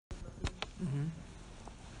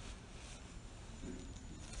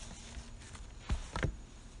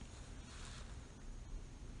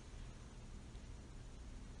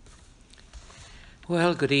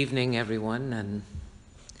Well, good evening, everyone, and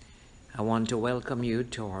I want to welcome you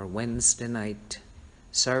to our Wednesday night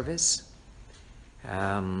service.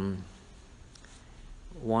 One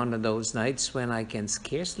of those nights when I can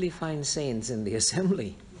scarcely find saints in the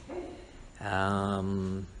assembly.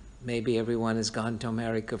 Maybe everyone has gone to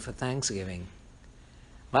America for Thanksgiving.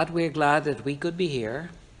 But we're glad that we could be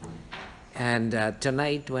here. And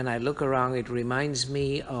tonight, when I look around, it reminds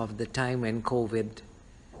me of the time when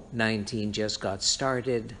COVID-19 just got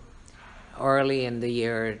started early in the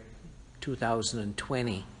year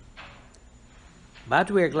 2020.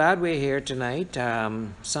 But we're glad we're here tonight.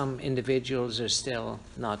 Some individuals are still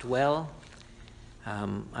not well.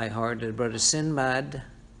 I heard that Brother Sinbad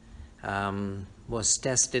was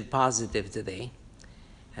tested positive today.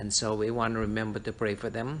 And so we want to remember to pray for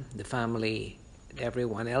them. The family,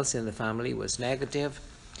 everyone else in the family was negative.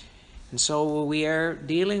 And so we are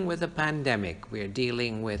dealing with a pandemic. We are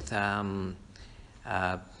dealing with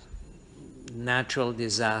natural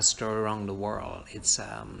disaster around the world.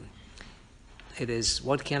 It is,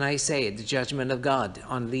 what can I say, the judgment of God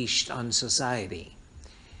unleashed on society.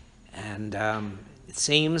 And it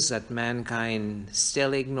seems that mankind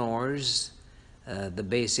still ignores the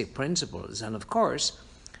basic principles. And of course,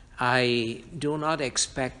 I do not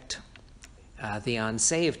expect the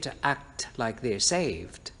unsaved to act like they're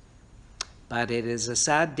saved. But it is a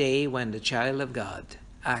sad day when the child of God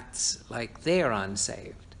acts like they're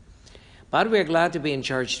unsaved. But we're glad to be in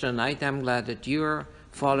church tonight. I'm glad that you're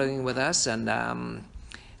following with us, and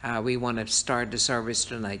we want to start the service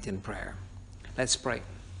tonight in prayer. Let's pray.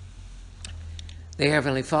 Dear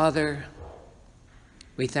Heavenly Father,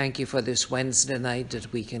 we thank you for this Wednesday night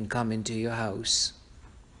that we can come into your house.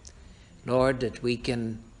 Lord, that we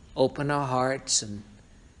can open our hearts and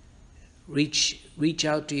reach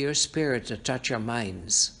out to your Spirit to touch our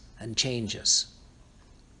minds and change us.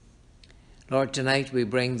 Lord, tonight we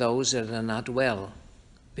bring those that are not well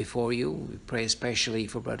before you. We pray especially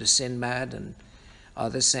for Brother Sinbad and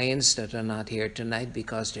other saints that are not here tonight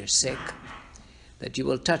because they're sick, that you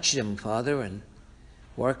will touch them, Father, and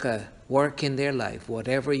work in their life.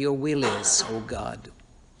 Whatever your will is, O God,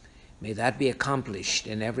 may that be accomplished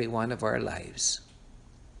in every one of our lives.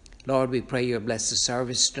 Lord, we pray you'll bless the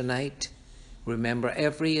service tonight. Remember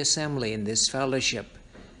every assembly in this fellowship,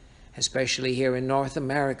 especially here in North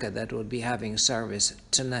America, that will be having service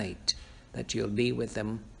tonight, that you'll be with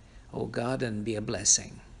them, O God, and be a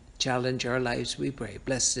blessing. Challenge our lives, we pray.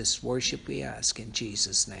 Bless this worship, we ask, in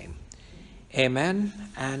Jesus' name. Amen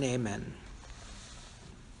and amen.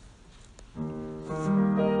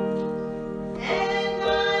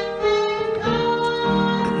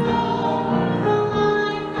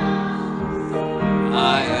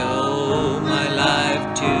 I owe my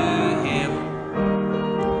life to him,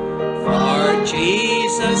 for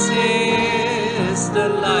Jesus is the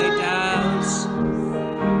lighthouse,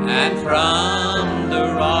 and from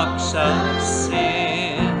the rocks of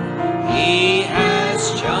sin he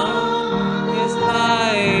has shone his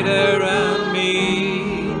light around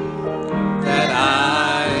me, that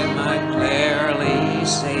I might clearly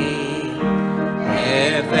see.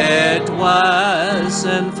 If it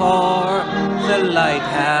wasn't for the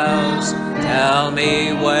lighthouse, tell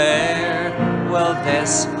me where will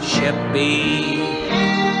this ship be?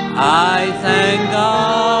 I thank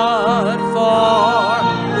God for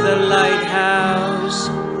the lighthouse.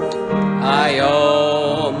 I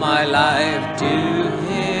owe my life to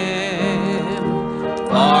him,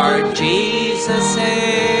 for Jesus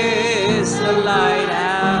is the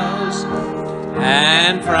lighthouse,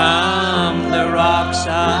 and from the rocks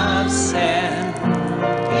of sin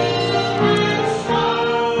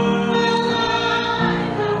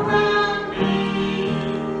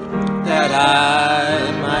that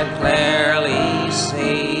I might clearly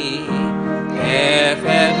see. If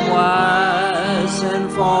it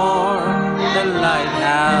wasn't for the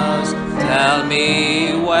lighthouse, tell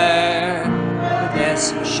me where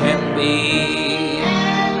this ship be?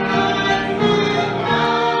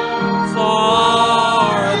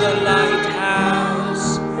 For the lighthouse,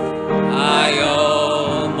 I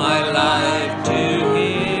owe my life to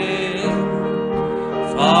him,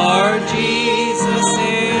 for Jesus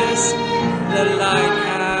is the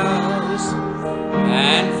lighthouse,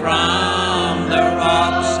 and from the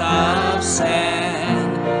rocks of sin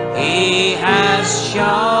he has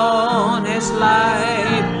shone his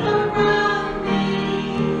light,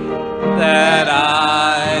 that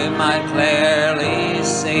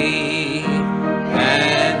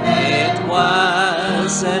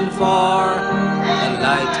and for the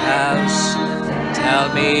lighthouse. Tell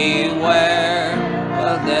me where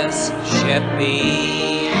will this ship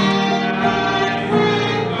be?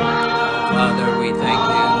 Father, we thank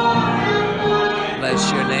you.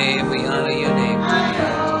 Bless your name. We honor your name tonight.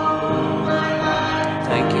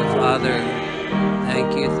 Thank you, Father.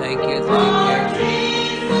 Thank you, thank you, thank you.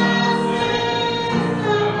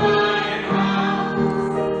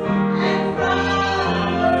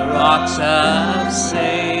 The rocks of sin.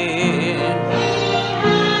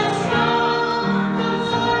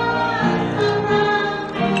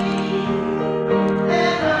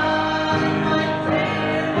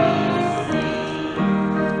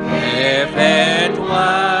 If it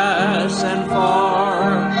wasn't for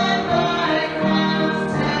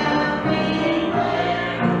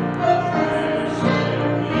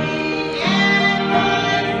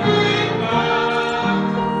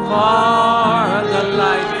the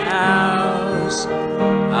lighthouse,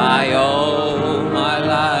 I owe my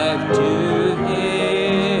life to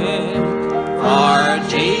him. For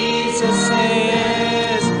Jesus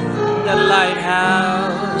is the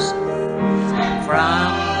lighthouse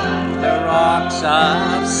from the rocks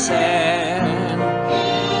of sin.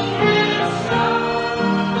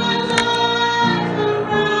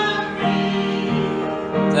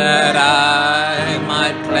 That I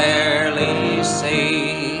might clearly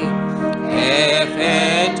see, if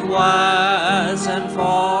it wasn't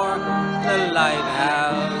for the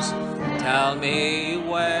lighthouse, tell me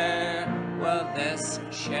where will this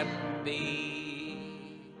ship be?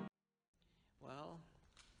 Well,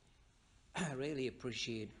 I really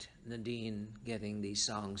appreciate Nadine getting these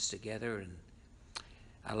songs together and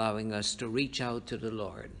allowing us to reach out to the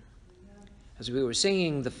Lord. As we were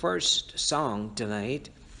singing the first song tonight,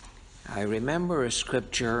 I remember a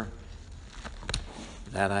scripture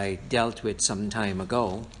that I dealt with some time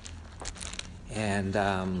ago, and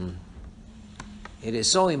it is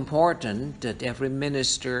so important that every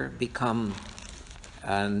minister become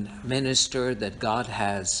a minister that God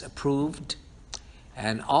has approved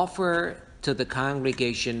and offer to the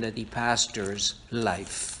congregation that he pastors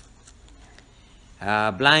life.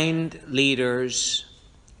 Blind leaders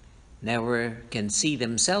never can see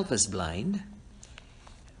themselves as blind,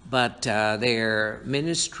 but their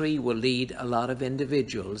ministry will lead a lot of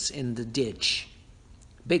individuals in the ditch.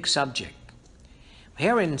 Big subject.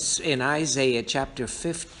 Here in Isaiah chapter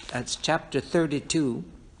 32,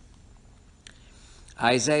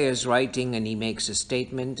 Isaiah is writing and he makes a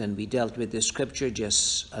statement, and we dealt with this scripture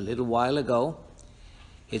just a little while ago.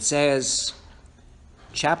 It says,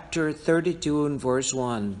 chapter 32 and verse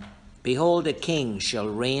 1, "Behold, a king shall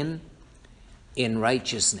reign in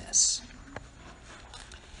righteousness."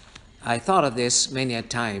 I thought of this many a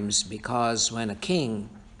times, because when a king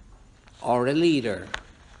or a leader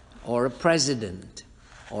or a president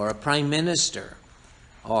or a prime minister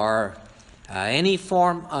or any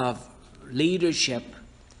form of leadership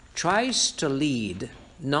tries to lead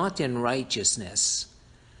not in righteousness,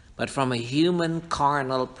 but from a human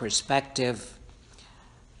carnal perspective,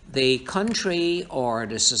 the country or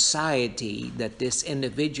the society that this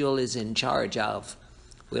individual is in charge of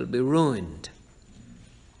will be ruined.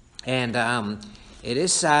 And it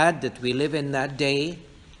is sad that we live in that day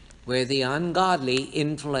where the ungodly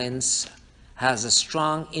influence has a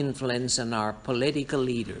strong influence on our political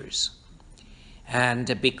leaders.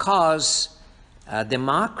 And because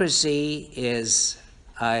democracy is,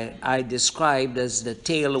 I described as the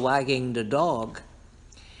tail wagging the dog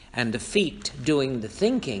and the feet doing the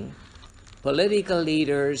thinking, political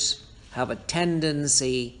leaders have a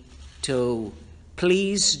tendency to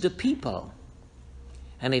please the people.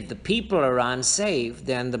 And if the people are unsaved,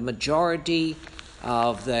 then the majority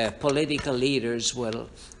of the political leaders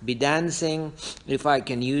will be dancing, if I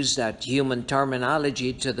can use that human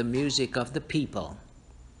terminology, to the music of the people.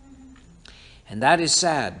 And that is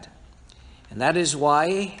sad. And that is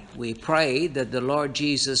why we pray that the Lord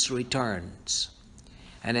Jesus returns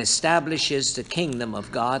and establishes the kingdom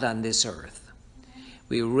of God on this earth.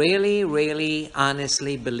 We really, really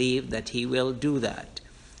honestly believe that he will do that.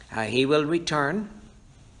 He will return.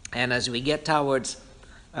 And as we get towards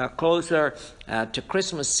closer to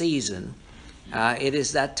Christmas season, it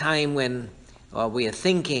is that time when we are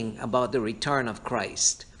thinking about the return of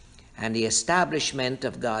Christ and the establishment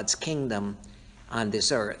of God's kingdom on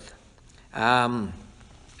this earth. We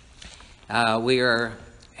are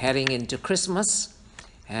heading into Christmas,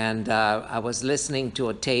 and I was listening to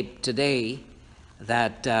a tape today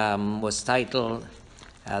that was titled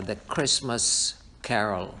The Christmas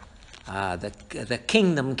Carol. The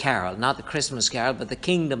Kingdom Carol, not the Christmas Carol, but the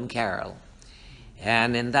Kingdom Carol.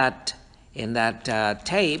 And in that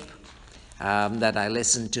tape, that I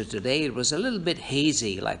listened to today. It was a little bit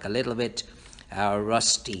hazy, like a little bit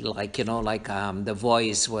rusty, like, the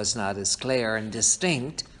voice was not as clear and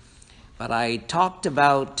distinct. But I talked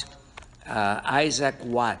about Isaac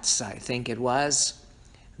Watts, I think it was,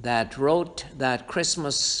 that wrote that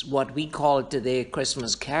Christmas, what we call today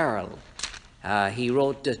Christmas carol. He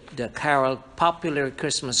wrote the carol, popular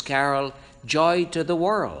Christmas carol, Joy to the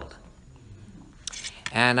World.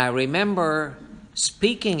 And I remember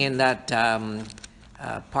speaking in that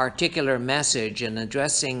particular message and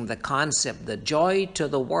addressing the concept, the joy to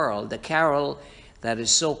the world, the carol that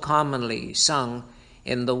is so commonly sung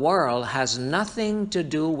in the world, has nothing to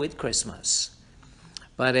do with Christmas.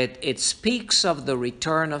 But it speaks of the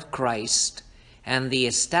return of Christ and the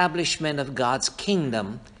establishment of God's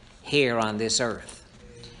kingdom here on this earth.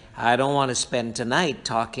 I don't want to spend tonight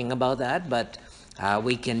talking about that, but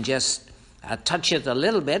we can just touch it a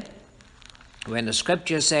little bit. When the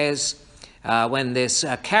scripture says, when this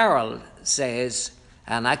carol says,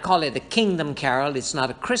 and I call it a kingdom carol, it's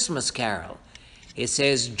not a Christmas carol. It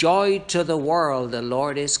says, joy to the world, the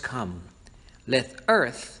Lord is come. Let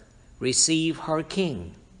earth receive her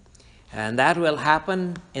King. And that will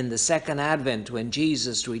happen in the second advent when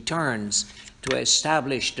Jesus returns to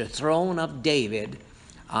establish the throne of David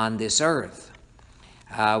on this earth.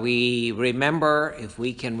 We remember, if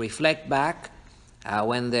we can reflect back,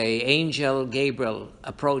 when the angel Gabriel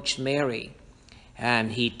approached Mary,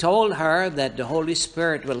 and he told her that the Holy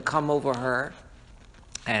Spirit will come over her,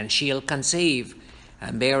 and she'll conceive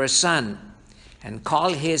and bear a son, and call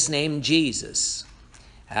his name Jesus.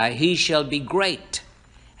 He shall be great,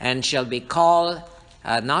 and shall be called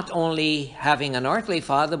not only having an earthly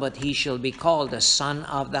father, but he shall be called the Son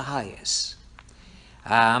of the Highest.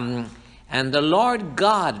 And the Lord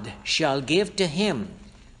God shall give to him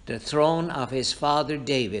the throne of his father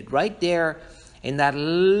David. Right there in that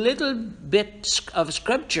little bit of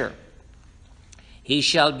scripture. He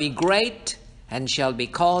shall be great and shall be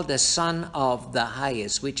called the Son of the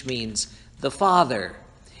Highest, which means the Father.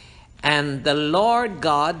 And the Lord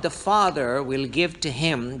God, the Father, will give to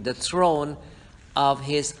him the throne of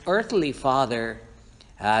his earthly father,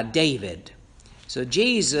 David. So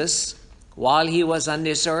Jesus, while he was on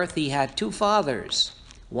this earth, he had two fathers.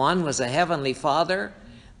 One was a heavenly father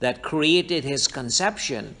that created his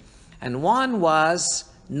conception, and one was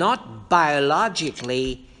not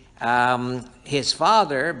biologically his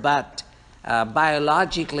father, but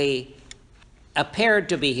biologically appeared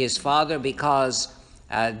to be his father, because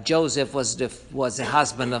Joseph was the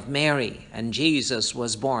husband of Mary, and Jesus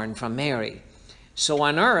was born from Mary. So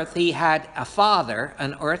on earth, he had a father,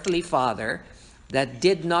 an earthly father, that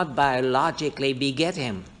did not biologically beget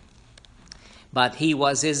him, but he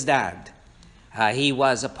was his dad. He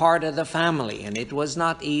was a part of the family, and it was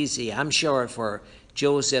not easy, I'm sure, for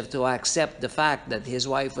Joseph to accept the fact that his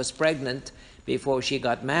wife was pregnant before she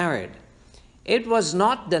got married. It was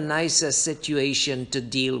not the nicest situation to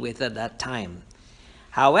deal with at that time.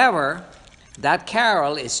 However, that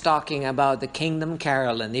carol is talking about the kingdom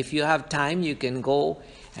carol, and if you have time, you can go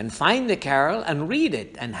and find the carol and read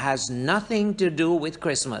it, and has nothing to do with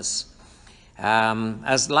Christmas. Like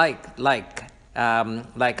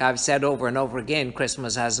I've said over and over again,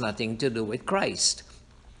 Christmas has nothing to do with Christ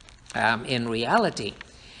in reality.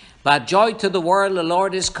 But joy to the world, the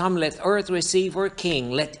Lord is come, let earth receive her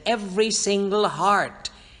King. Let every single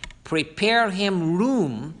heart prepare him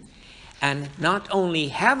room, and not only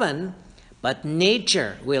heaven, but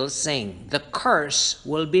nature will sing. The curse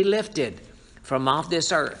will be lifted from off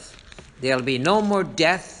this earth. There'll be no more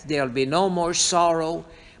death, there'll be no more sorrow,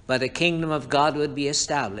 but the kingdom of God would be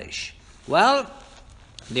established. Well,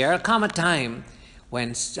 there'll come a time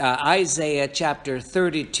when Isaiah chapter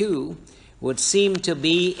 32 would seem to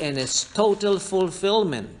be in its total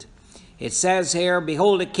fulfillment. It says here,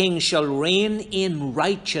 behold, a king shall reign in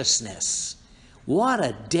righteousness. What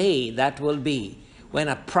a day that will be, when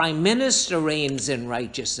a prime minister reigns in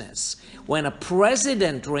righteousness, when a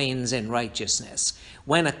president reigns in righteousness,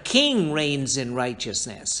 when a king reigns in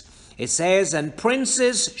righteousness. It says, and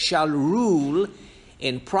princes shall rule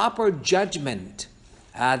in proper judgment.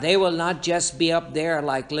 They will not just be up there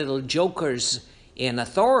like little jokers in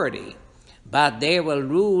authority, but they will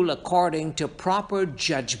rule according to proper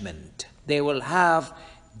judgment. They will have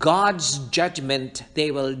God's judgment.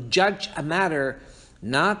 They will judge a matter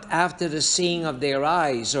not after the seeing of their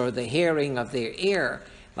eyes or the hearing of their ear,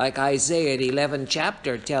 like Isaiah the 11th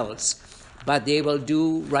chapter tells, but they will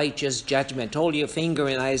do righteous judgment. Hold your finger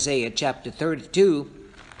in Isaiah chapter 32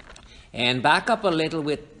 and back up a little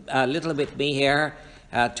bit me here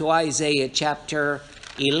to Isaiah chapter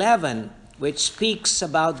 11, which speaks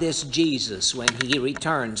about this Jesus when he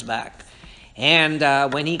returns back. And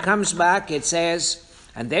when he comes back, it says,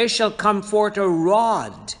 and there shall come forth a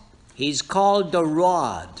rod. He's called the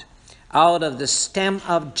rod, out of the stem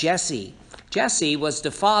of Jesse. Jesse was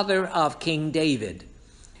the father of King David.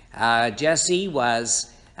 Jesse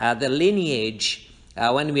was the lineage.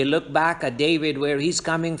 When we look back at David, where he's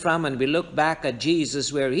coming from, and we look back at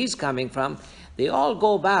Jesus, where he's coming from, they all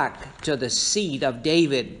go back to the seed of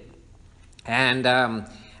David. And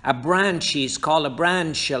a branch, he's called a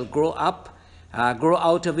branch, shall grow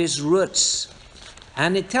out of his roots.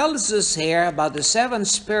 And it tells us here about the 7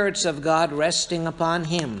 spirits of God resting upon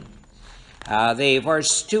him.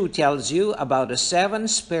 Verse 2 tells you about the 7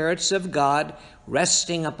 spirits of God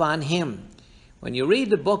resting upon him. When you read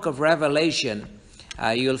the book of Revelation,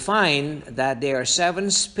 you'll find that there are 7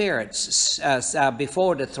 spirits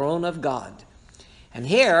before the throne of God. And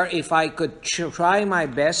here, if I could try my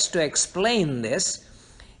best to explain this,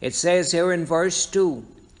 it says here in verse 2,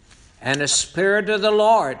 and the Spirit of the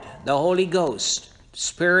Lord, the Holy Ghost,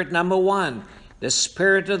 Spirit number 1, the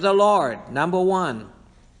Spirit of the Lord, number 1,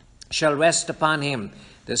 shall rest upon him.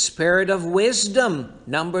 The Spirit of wisdom,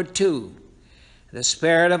 number 2. The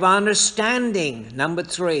Spirit of understanding, number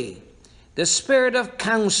 3. The Spirit of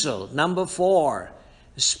counsel, number 4.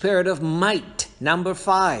 The Spirit of might, number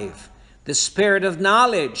 5. The Spirit of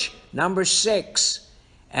knowledge, number 6.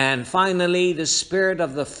 And finally, the Spirit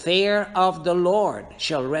of the fear of the Lord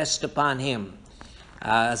shall rest upon him.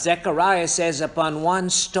 Zechariah says, upon one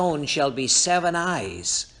stone shall be 7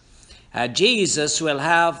 eyes. Jesus will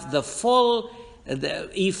have the full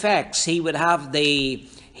effects. He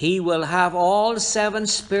will have all 7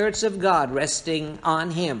 spirits of God resting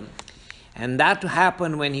on him. And that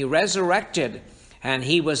happened when he resurrected, and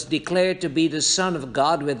he was declared to be the Son of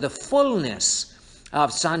God with the fullness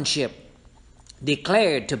of sonship.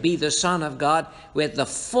 Declared to be the Son of God with the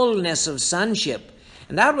fullness of sonship.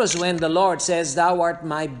 And that was when the Lord says, thou art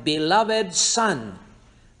my beloved Son.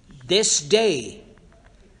 This day,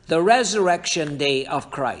 the resurrection day of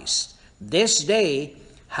Christ, this day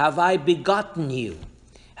have I begotten you.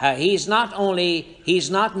 He's not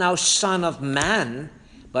now Son of man,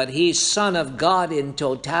 but he's Son of God in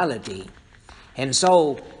totality. And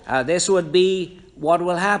so this would be what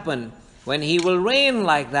will happen when he will reign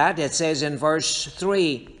like that. It says in verse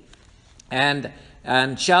 3, and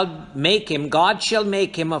shall make him, God shall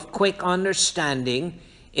make him of quick understanding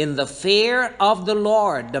in the fear of the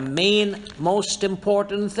Lord. The most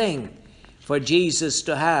important thing for Jesus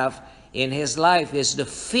to have in his life is the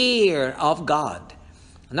fear of God.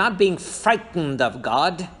 Not being frightened of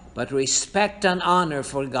God, but respect and honor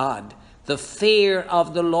for God. The fear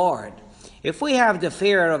of the Lord. If we have the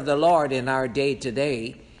fear of the Lord in our day to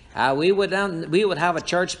day, we would have a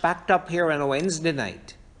church packed up here on a Wednesday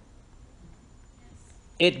night.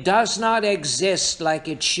 It does not exist like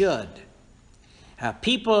it should.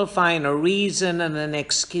 People find a reason and an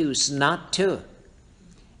excuse not to.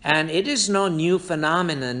 And it is no new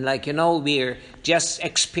phenomenon, like, we're just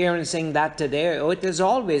experiencing that today. It has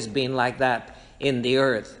always been like that in the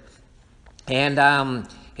earth. And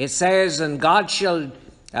it says, and God shall,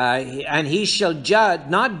 and he shall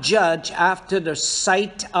not judge after the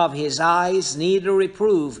sight of his eyes, neither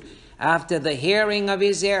reprove after the hearing of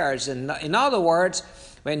his ears. And in other words,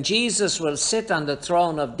 when Jesus will sit on the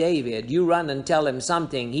throne of David, you run and tell him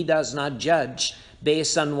something. He does not judge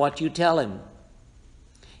based on what you tell him.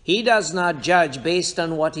 He does not judge based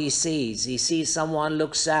on what he sees. He sees someone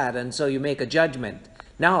look sad, and so you make a judgment.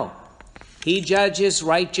 No, he judges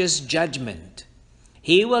righteous judgment.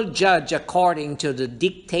 He will judge according to the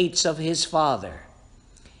dictates of his Father,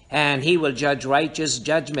 and he will judge righteous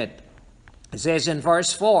judgment. It says in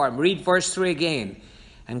verse 4, read verse 3 again.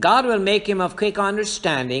 And God will make him of quick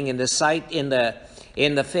understanding in the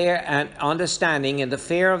fear and understanding in the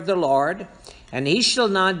fear of the Lord. And he shall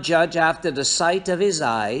not judge after the sight of his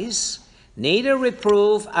eyes, neither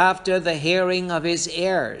reprove after the hearing of his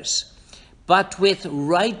ears. But with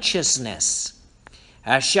righteousness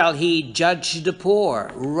shall he judge the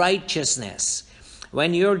poor. Righteousness.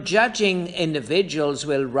 When you're judging individuals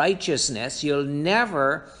with righteousness, you'll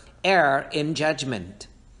never err in judgment.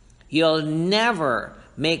 You'll never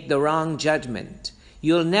make the wrong judgment.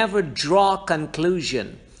 You'll never draw a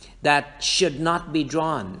conclusion that should not be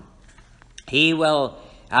drawn. He will,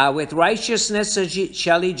 with righteousness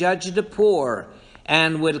shall he judge the poor,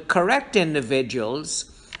 and will correct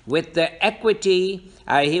individuals with the equity.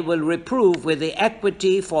 He will reprove with the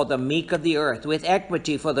equity for the meek of the earth. With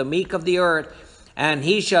equity for the meek of the earth. And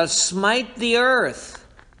he shall smite the earth.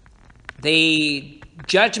 The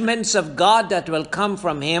judgments of God that will come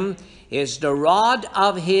from him is the rod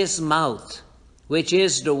of his mouth, which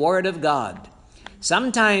is the word of God.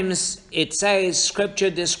 Sometimes it says,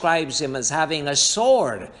 Scripture describes him as having a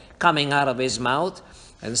sword coming out of his mouth,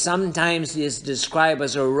 and sometimes he is described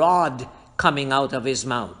as a rod coming out of his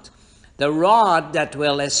mouth. The rod that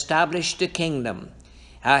will establish the kingdom.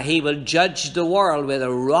 He will judge the world with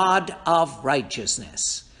a rod of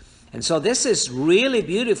righteousness. And so this is really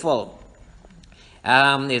beautiful.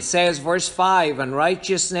 It says, verse 5, and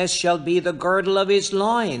righteousness shall be the girdle of his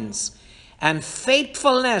loins, and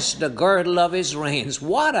faithfulness the girdle of his reins.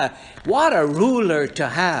 What a ruler to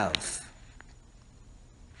have.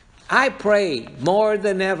 I pray more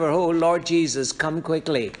than ever, oh Lord Jesus, come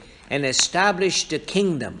quickly and establish the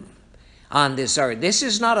kingdom on this earth. This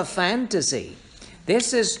is not a fantasy.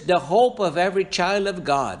 This is the hope of every child of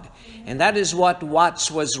God. And that is what Watts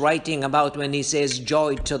was writing about when he says,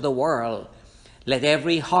 joy to the world. Let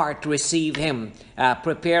every heart receive him,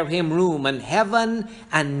 prepare him room, and heaven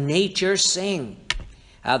and nature sing.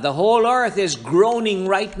 The whole earth is groaning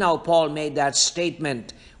right now, Paul made that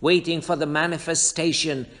statement, waiting for the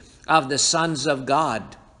manifestation of the sons of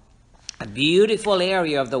God. A beautiful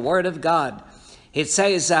area of the Word of God. It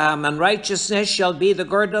says, and righteousness shall be the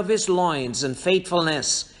girdle of his loins, and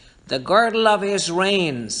faithfulness the girdle of his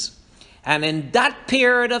reins. And in that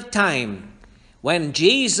period of time, when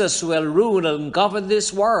Jesus will rule and govern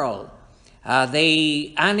this world,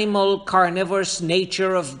 the animal carnivorous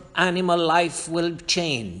nature of animal life will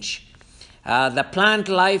change. The plant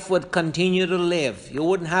life would continue to live. You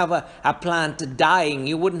wouldn't have a plant dying.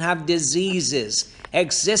 You wouldn't have diseases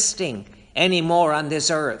existing anymore on this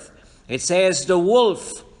earth. It says the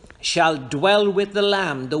wolf shall dwell with the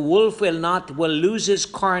lamb. The wolf will lose his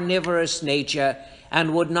carnivorous nature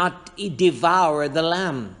and would not devour the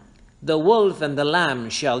lamb. The wolf and the lamb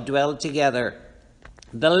shall dwell together.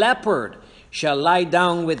 The leopard shall lie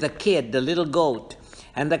down with the kid, the little goat,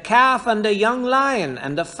 and the calf and the young lion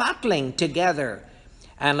and the fatling together,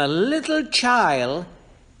 and a little child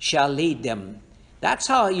shall lead them. That's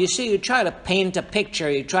how, you see, you try to paint a picture,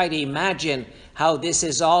 you try to imagine how this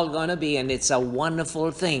is all going to be, and it's a wonderful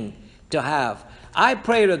thing to have. I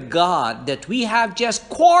pray to God that we have just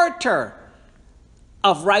quarter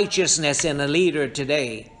of righteousness in a leader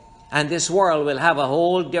today, and this world will have a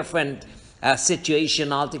whole different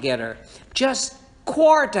situation altogether. Just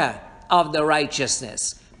quarter of the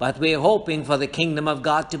righteousness. But we're hoping for the kingdom of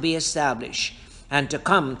God to be established and to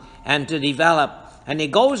come and to develop. And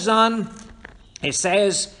it goes on, it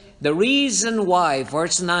says, the reason why,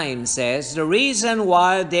 verse 9 says, the reason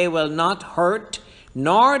why they will not hurt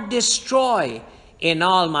nor destroy in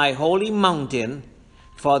all my holy mountain,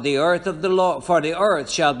 for the earth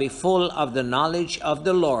shall be full of the knowledge of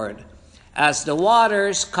the Lord, as the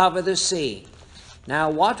waters cover the sea.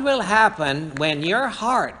 Now, what will happen when your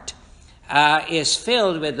heart is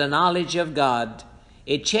filled with the knowledge of God?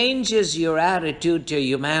 It changes your attitude to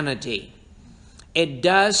humanity. It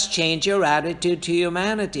does change your attitude to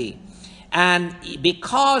humanity. And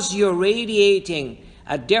because you're radiating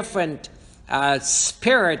a different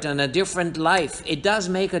spirit and a different life, it does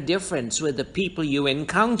make a difference with the people you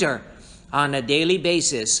encounter on a daily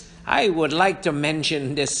basis. I would like to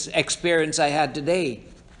mention this experience I had today.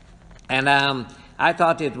 And I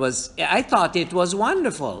thought it was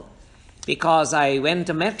wonderful, because I went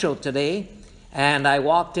to Metro today and I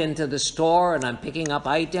walked into the store and I'm picking up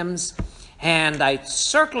items, and I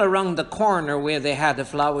circle around the corner where they had the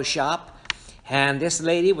flower shop, and this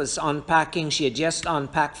lady was unpacking. She had just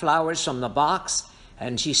unpacked flowers from the box,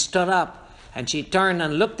 and she stood up and she turned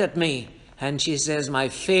and looked at me and she says, my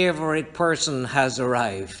favorite person has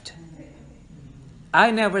arrived. I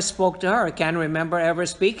never spoke to her. I can't remember ever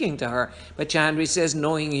speaking to her. But Chandri says,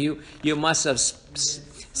 knowing you must have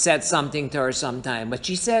said something to her sometime. But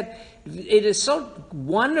she said, it is so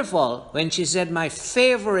wonderful when she said, my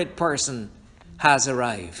favorite person has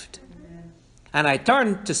arrived. And I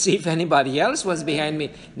turned to see if anybody else was behind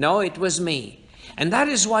me. No, it was me. And that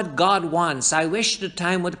is what God wants. I wish the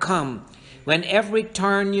time would come when every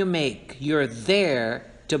turn you make, you're there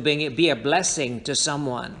to be a blessing to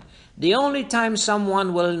someone. The only time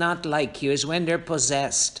someone will not like you is when they're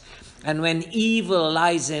possessed, and when evil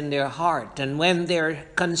lies in their heart, and when they're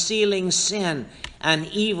concealing sin and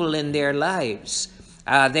evil in their lives.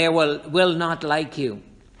 They will not like you.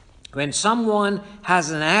 When someone has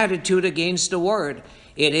an attitude against the word,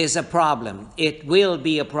 it is a problem. It will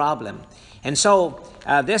be a problem. And so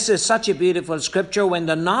this is such a beautiful scripture. When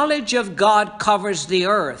the knowledge of God covers the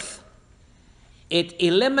earth, it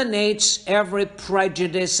eliminates every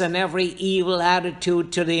prejudice and every evil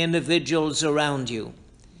attitude to the individuals around you.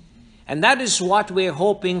 And that is what we're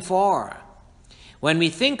hoping for. When we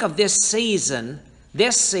think of this season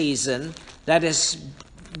that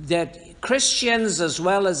Christians as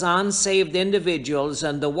well as unsaved individuals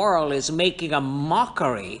and the world is making a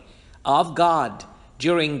mockery of God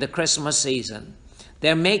during the Christmas season.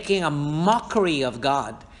 They're making a mockery of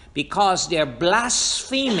God because they're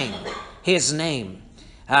blaspheming his name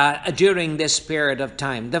during this period of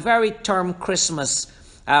time. The very term Christmas,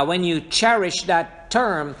 when you cherish that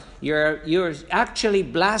term, you're actually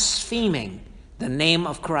blaspheming the name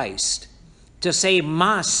of Christ. To say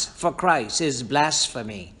Mass for Christ is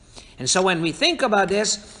blasphemy. And so when we think about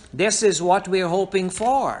this, this is what we're hoping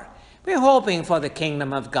for. We're hoping for the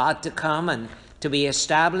kingdom of God to come and to be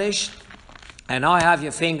established. And I have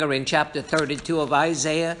your finger in chapter 32 of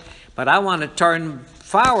Isaiah, but I want to turn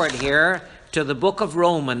forward here to the book of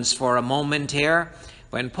Romans for a moment here.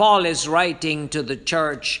 When Paul is writing to the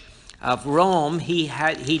church of Rome,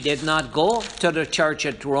 he did not go to the church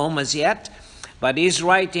at Rome as yet, but he's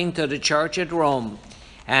writing to the church at Rome.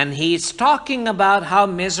 And he's talking about how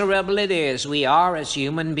miserable it is we are as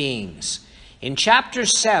human beings. In chapter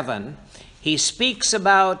 7, he speaks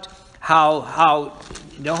about how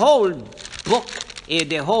the whole book,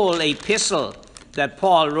 the whole epistle that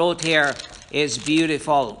Paul wrote here is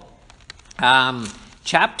beautiful.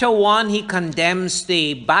 Chapter 1, he condemns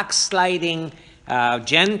the backsliding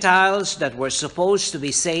Gentiles that were supposed to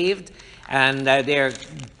be saved, and they're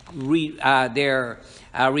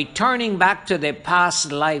returning back to their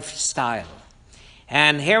past lifestyle.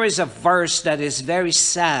 And here is a verse that is very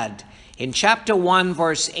sad. In chapter 1,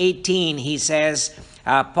 verse 18, he says,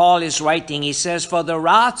 Paul is writing, he says, "For the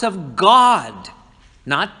wrath of God,"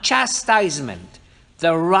 not chastisement,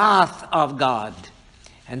 the wrath of God.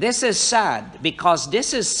 And this is sad because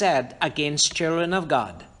this is said against children of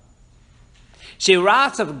God. See,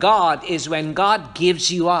 wrath of God is when God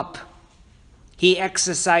gives you up. He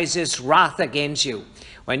exercises wrath against you.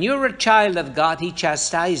 When you're a child of God, he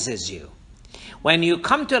chastises you. When you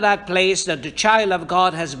come to that place that the child of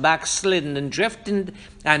God has backslidden and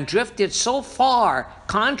drifted so far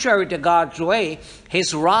contrary to God's way,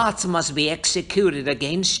 his wrath must be executed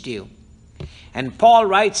against you. And Paul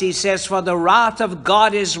writes, he says, "For the wrath of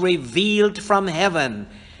God is revealed from heaven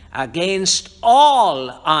against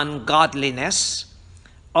all ungodliness."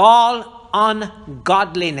 All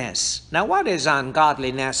ungodliness. Now, what is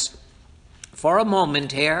ungodliness? For a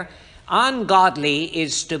moment here, ungodly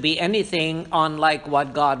is to be anything unlike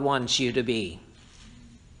what God wants you to be.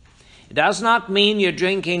 It does not mean you're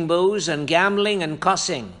drinking booze and gambling and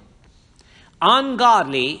cussing.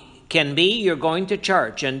 Ungodly can be you're going to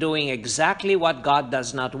church and doing exactly what God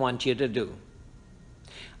does not want you to do.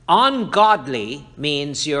 Ungodly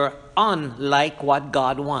means you're unlike what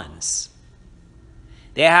God wants.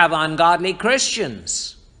 They have ungodly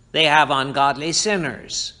Christians. They have ungodly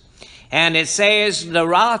sinners. And it says the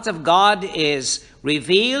wrath of God is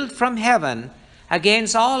revealed from heaven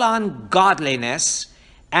against all ungodliness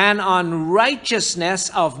and unrighteousness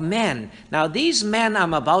of men. Now, these men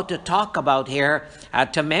I'm about to talk about here,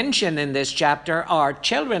 to mention in this chapter, are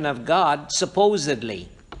children of God, supposedly.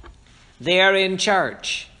 They are in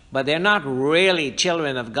church, but they're not really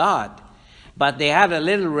children of God. But they had a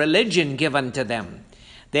little religion given to them.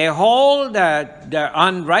 They hold the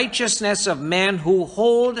unrighteousness of men who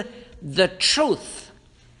hold the truth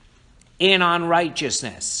in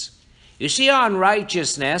unrighteousness. You see,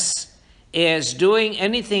 unrighteousness is doing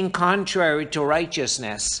anything contrary to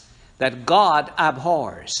righteousness that God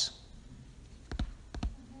abhors.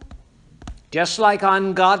 Just like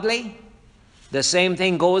ungodly, the same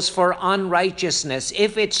thing goes for unrighteousness.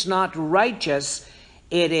 If it's not righteous,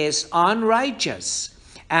 it is unrighteous.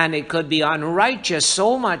 And it could be unrighteous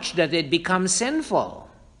so much that it becomes sinful.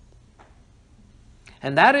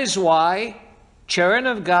 And that is why children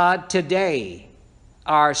of God today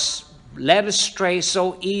are led astray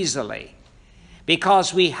so easily.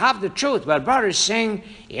 Because we have the truth. But brothers saying,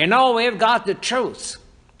 you know, we've got the truth.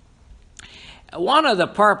 One of the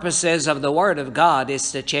purposes of the Word of God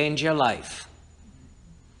is to change your life.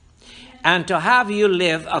 And to have you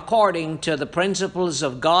live according to the principles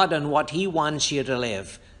of God and what He wants you to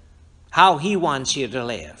live. How He wants you to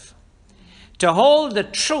live. To hold the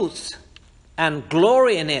truth and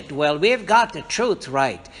glory in it. Well, we've got the truth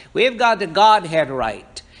right. We've got the Godhead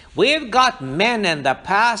right. We've got men in the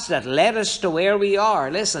past that led us to where we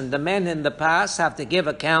are. Listen, the men in the past have to give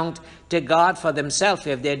account to God for themselves.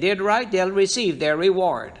 If they did right, they'll receive their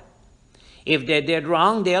reward. If they did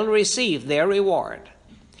wrong, they'll receive their reward.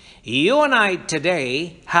 You and I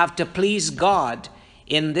today have to please God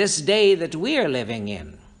in this day that we are living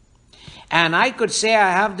in. And I could say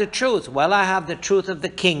I have the truth. Well, I have the truth of the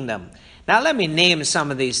kingdom. Now let me name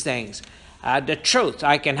some of these things. The truth.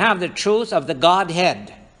 I can have the truth of the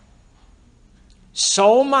Godhead.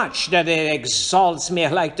 so much that it exalts me. I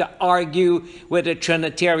like to argue with a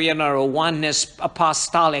Trinitarian or a oneness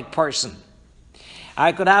apostolic person.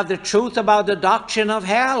 I could have the truth about the doctrine of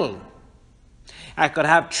hell. I could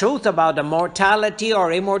have truth about the mortality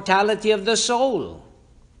or immortality of the soul.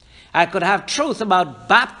 I could have truth about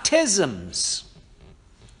baptisms.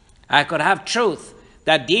 I could have truth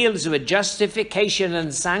that deals with justification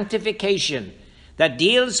and sanctification, that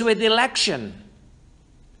deals with election.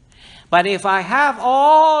 But if I have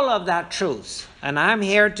all of that truth, and I'm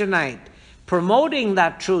here tonight promoting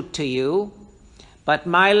that truth to you, but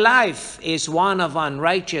my life is one of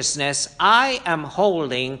unrighteousness, I am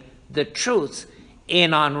holding the truth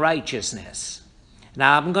in unrighteousness.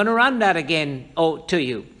 Now I'm going to run that again to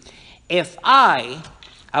you. If I,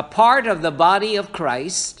 a part of the body of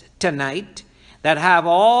Christ tonight, that have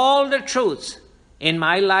all the truth in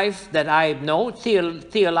my life, that I know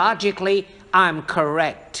theologically I'm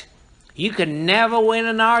correct. You can never win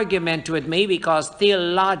an argument with me because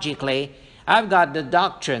theologically I've got the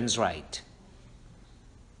doctrines right.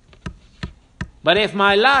 But if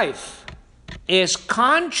my life is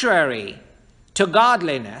contrary to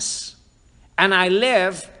godliness and I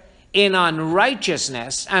live in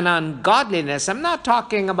unrighteousness and ungodliness, I'm not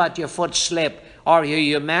talking about your foot slip or your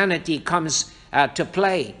humanity comes to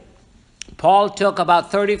play. Paul took about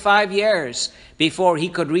 35 years before he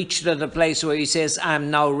could reach to the place where he says, I'm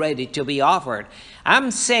now ready to be offered.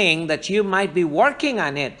 I'm saying that you might be working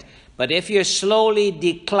on it, but if you're slowly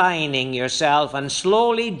declining yourself and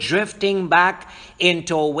slowly drifting back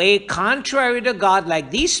into a way contrary to God, like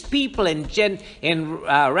these people in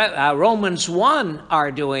Romans 1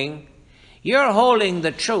 are doing, you're holding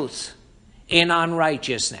the truth in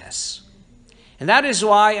unrighteousness. And that is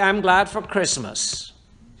why I'm glad for Christmas.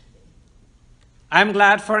 I'm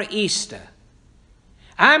glad for Easter.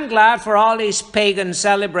 I'm glad for all these pagan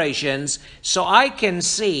celebrations, so I can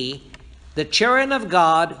see the children of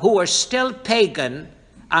God who are still pagan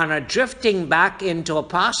and are drifting back into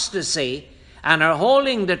apostasy and are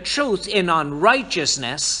holding the truth in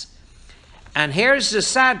unrighteousness. And here's the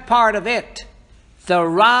sad part of it. The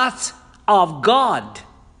wrath of God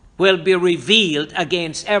will be revealed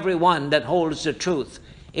against everyone that holds the truth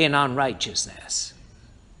in unrighteousness.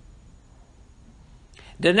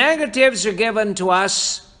 The negatives are given to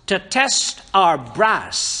us to test our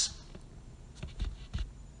brass.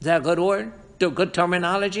 Is that a good word? Good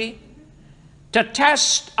terminology? To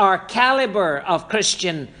test our caliber of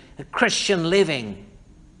Christian living.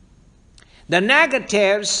 The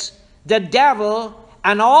negatives, the devil,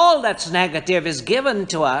 and all that's negative is given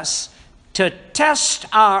to us to test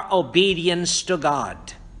our obedience to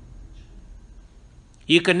God.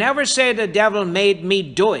 You can never say the devil made me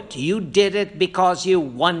do it. You did it because you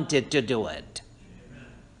wanted to do it.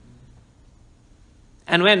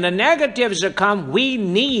 And when the negatives are come, we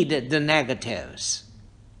need the negatives.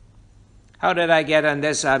 How did I get on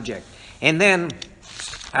this subject? And then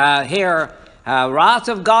here, wrath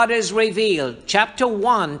of God is revealed. Chapter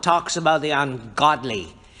 1 talks about the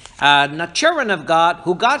ungodly. The children of God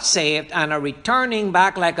who got saved and are returning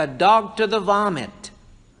back like a dog to the vomit.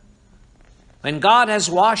 When God has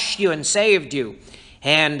washed you and saved you,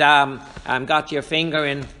 and I've got your finger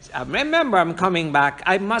in, remember I'm coming back.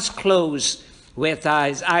 I must close with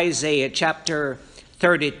Isaiah chapter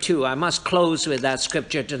 32. I must close with that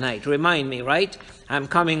scripture tonight. Remind me, right? I'm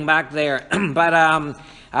coming back there. But I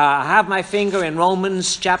have my finger in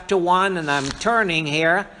Romans chapter 1, and I'm turning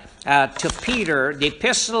here to Peter, the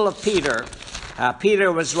epistle of Peter.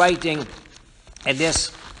 Peter was writing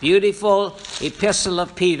this beautiful epistle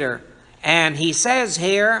of Peter. And he says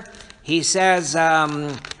here,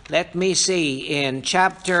 let me see, in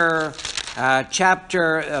chapter of 2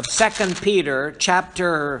 Peter,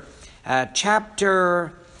 chapter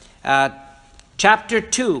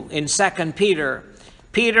 2 in 2 Peter,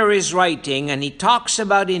 Peter is writing, and he talks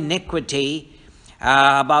about iniquity,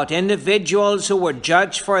 about individuals who were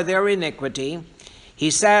judged for their iniquity.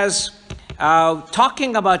 He says,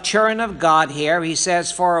 talking about children of God here, he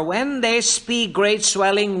says, for when they speak great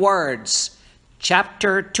swelling words,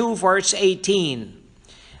 chapter 2, verse 18,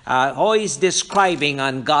 always describing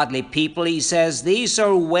ungodly people, he says, these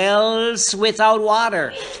are wells without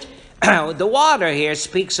water. The water here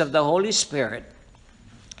speaks of the Holy Spirit.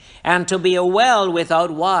 And to be a well without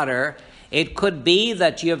water, it could be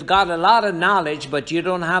that you've got a lot of knowledge, but you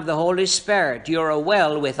don't have the Holy Spirit. You're a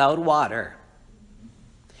well without water.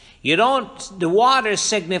 The water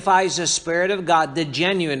signifies the Spirit of God, the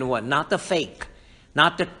genuine one, not the fake,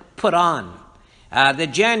 not the put on. The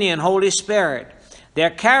genuine Holy Spirit.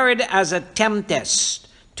 They're carried as a tempest,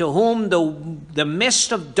 to whom the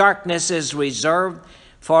mist of darkness is reserved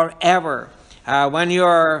forever. when you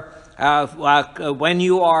are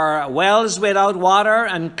wells without water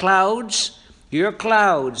and clouds, your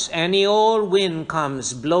clouds, any old wind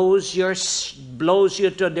comes, blows you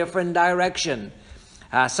to a different direction.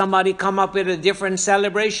 Somebody come up with a different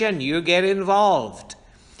celebration, you get involved.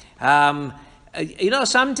 Sometimes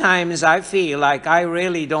I feel like I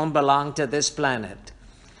really don't belong to this planet.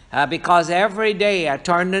 Because every day I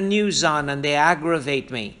turn the news on and they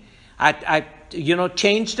aggravate me. I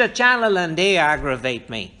change the channel and they aggravate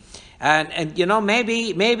me. And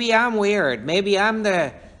maybe I'm weird. Maybe I'm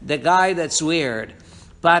the guy that's weird.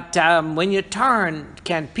 But when you turn,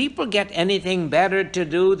 can people get anything better to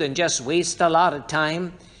do than just waste a lot of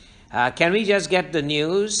time? Can we just get the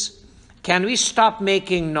news? Can we stop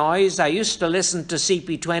making noise? I used to listen to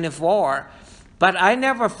CP24, but I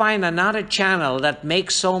never find another channel that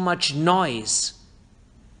makes so much noise.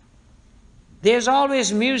 There's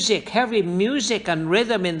always music, heavy music and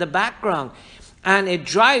rhythm in the background, and it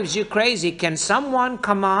drives you crazy. Can someone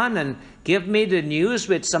come on and give me the news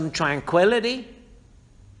with some tranquility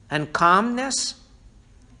and calmness?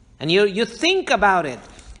 And you think about it.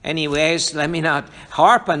 Anyways, let me not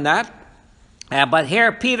harp on that. But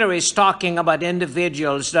here Peter is talking about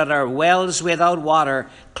individuals that are wells without water,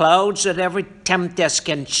 clouds that every tempest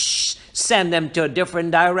can send them to a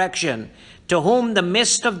different direction, to whom the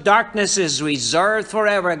mist of darkness is reserved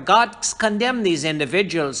forever. God's condemned these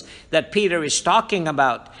individuals that Peter is talking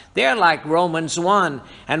about. They're like Romans 1.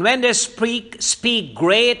 And when they speak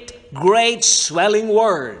great swelling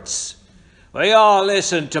words. Well, y'all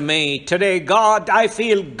listen to me. Today, God, I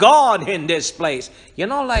feel God in this place.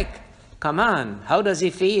 Come on, how does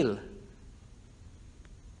he feel?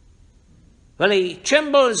 Well, he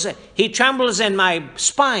trembles in my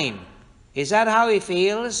spine. Is that how he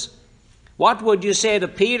feels? What would you say to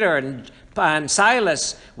Peter and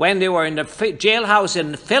Silas when they were in the jailhouse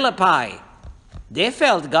in Philippi? They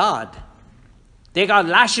felt God. They got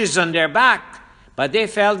lashes on their back, but they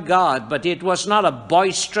felt God. But it was not a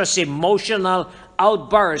boisterous, emotional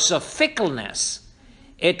outburst of fickleness.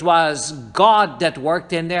 It was God that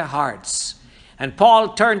worked in their hearts. And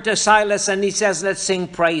Paul turned to Silas and he says, let's sing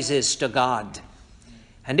praises to God.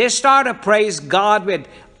 And they start to praise God with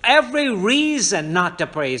every reason not to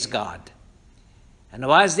praise God. And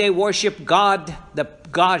as they worshiped God,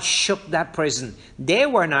 God shook that prison. They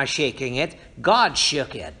were not shaking it. God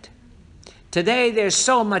shook it. Today there's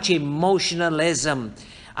so much emotionalism.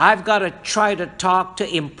 I've got to try to talk to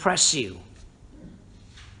impress you.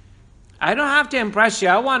 I don't have to impress you.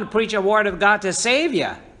 I want to preach a word of God to save you.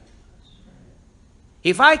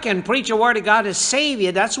 If I can preach a word of God to save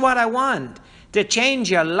you, that's what I want. To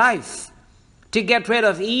change your life. To get rid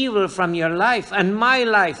of evil from your life and my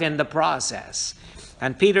life in the process.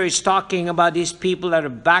 And Peter is talking about these people that are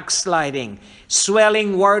backsliding.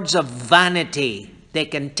 Swelling words of vanity. They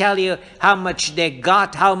can tell you how much they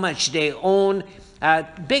got, how much they own.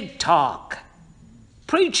 Big talk.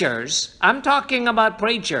 Preachers. I'm talking about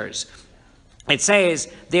preachers. It says,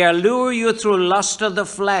 they allure you through lust of the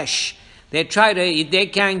flesh. They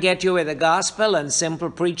can't get you with the gospel and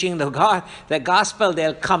simple preaching the gospel.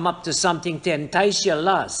 They'll come up to something to entice your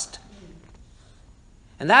lust.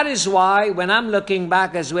 And that is why when I'm looking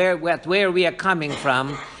back at where we are coming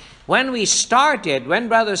from, when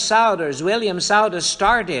Brother Souders, William Souders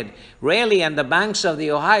started really on the banks of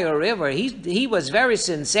the Ohio River, he was very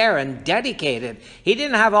sincere and dedicated. He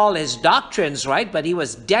didn't have all his doctrines right, but he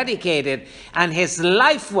was dedicated and his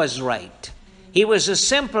life was right. He was a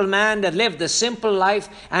simple man that lived a simple life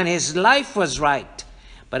and his life was right.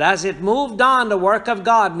 But as it moved on, the work of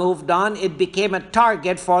God moved on, it became a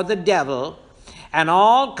target for the devil. And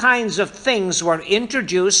all kinds of things were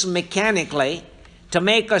introduced mechanically to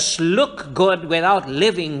make us look good without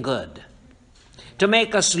living good. To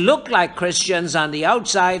make us look like Christians on the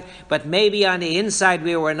outside, but maybe on the inside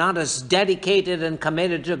we were not as dedicated and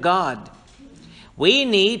committed to God. We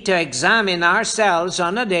need to examine ourselves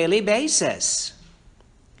on a daily basis.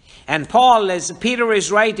 And Peter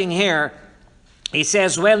is writing here, he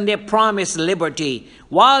says, when they promise liberty,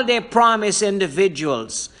 while they promise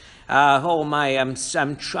individuals, I'm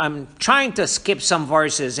trying to skip some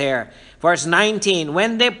verses here. Verse 19,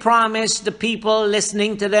 when they promise the people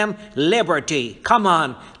listening to them liberty, come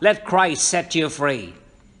on, let Christ set you free.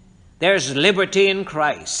 There's liberty in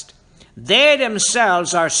Christ. They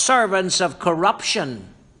themselves are servants of corruption.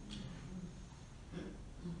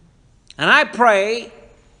 And I pray,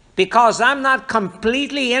 because I'm not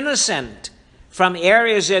completely innocent from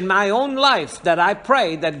areas in my own life that I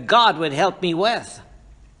pray that God would help me with.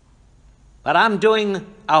 But I'm doing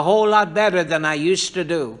a whole lot better than I used to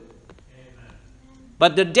do. Amen.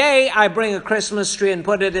 But the day I bring a Christmas tree and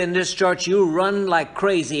put it in this church, you run like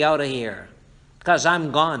crazy out of here. Because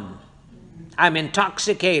I'm gone. I'm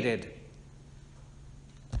intoxicated.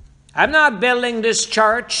 I'm not building this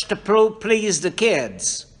church to please the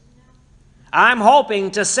kids. I'm hoping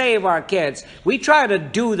to save our kids. We try to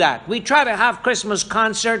do that. We try to have Christmas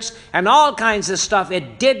concerts and all kinds of stuff.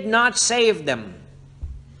 It did not save them.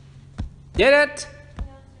 Did it?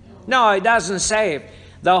 No, it doesn't save.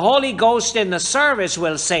 The Holy Ghost in the service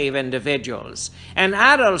will save individuals. And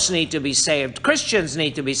adults need to be saved. Christians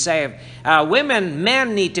need to be saved. Women,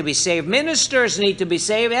 men need to be saved. Ministers need to be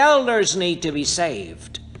saved. Elders need to be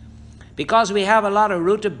saved. Because we have a lot of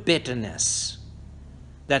root of bitterness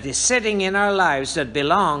that is sitting in our lives that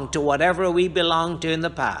belong to whatever we belonged to in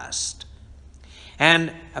the past.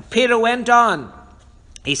 And Peter went on.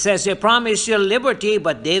 He says, they promise you liberty,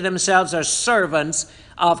 but they themselves are servants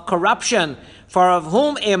of corruption. For of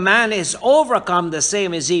whom a man is overcome, the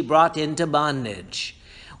same is he brought into bondage.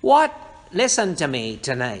 What? Listen to me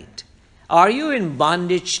tonight. Are you in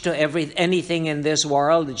bondage to anything in this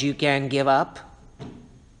world that you can't give up?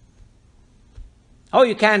 Oh,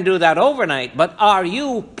 you can't do that overnight, but are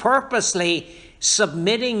you purposely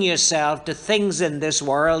submitting yourself to things in this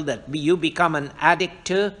world that you become an addict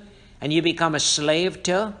to and you become a slave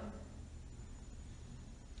to?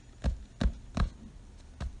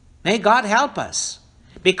 May God help us.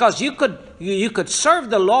 Because you could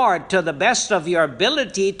serve the Lord to the best of your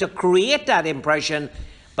ability to create that impression,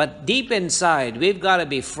 but deep inside, we've got to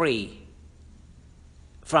be free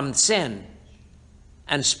from sin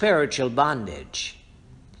and spiritual bondage.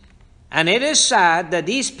 And it is sad that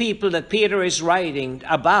these people that Peter is writing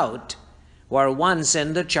about were once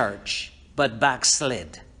in the church, but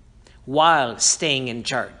backslid while staying in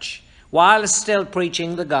church, while still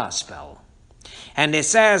preaching the gospel. And it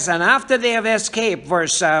says, and after they have escaped,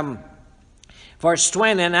 verse 20,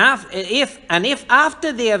 and if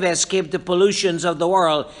after they have escaped the pollutions of the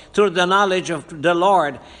world through the knowledge of the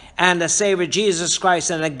Lord and the Savior Jesus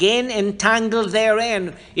Christ, and again entangled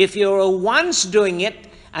therein, if you were once doing it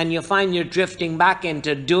and you find you're drifting back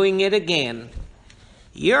into doing it again,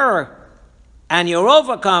 you're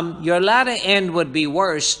overcome, your latter end would be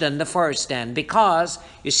worse than the first end. Because,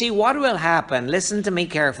 you see, what will happen, listen to me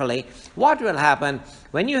carefully, what will happen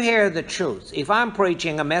when you hear the truth? If I'm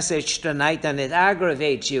preaching a message tonight and it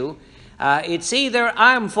aggravates you, it's either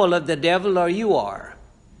I'm full of the devil or you are.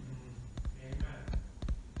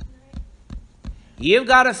 You've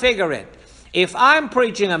got to figure it. If I'm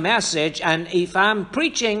preaching a message and it's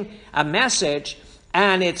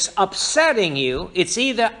upsetting you, it's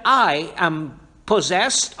either I am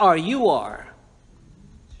possessed or you are.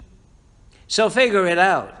 So figure it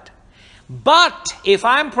out. But if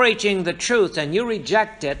I'm preaching the truth and you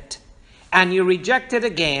reject it, and you reject it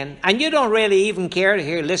again, and you don't really even care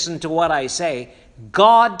to listen to what I say,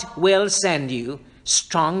 God will send you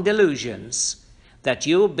strong delusions that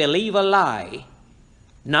you believe a lie,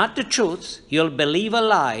 not the truth. You'll believe a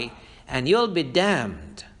lie and you'll be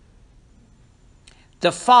damned.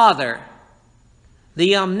 The Father,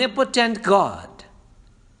 the omnipotent God,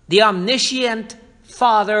 the omniscient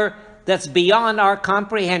Father that's beyond our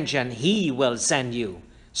comprehension, He will send you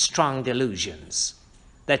strong delusions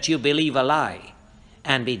that you believe a lie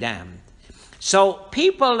and be damned. So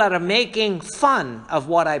people that are making fun of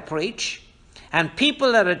what I preach and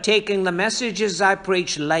people that are taking the messages I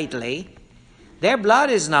preach lightly, their blood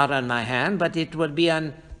is not on my hand, but it would be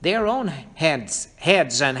on their own heads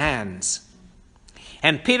and hands.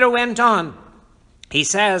 And Peter went on. He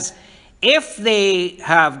says, if they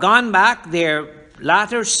have gone back, their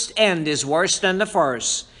latter end is worse than the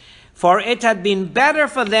first. For it had been better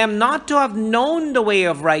for them not to have known the way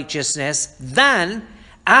of righteousness than,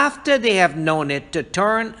 after they have known it, to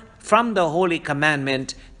turn from the holy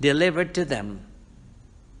commandment delivered to them.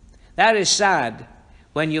 That is sad.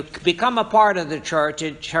 When you become a part of the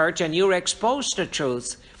church and you're exposed to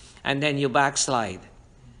truth, and then you backslide.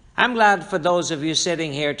 I'm glad for those of you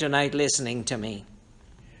sitting here tonight listening to me.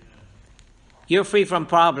 You're free from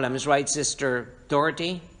problems, right, Sister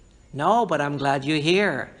Dorothy? No, but I'm glad you're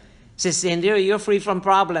here. Sister India, you're free from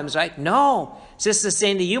problems, right? No. Sister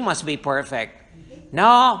Cindy, you must be perfect.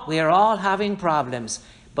 No, we are all having problems.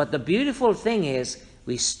 But the beautiful thing is,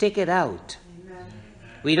 we stick it out.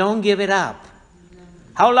 We don't give it up.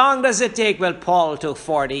 How long does it take? Well, Paul took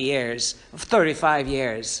 40 years, 35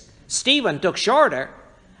 years. Stephen took shorter,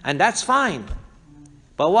 and that's fine.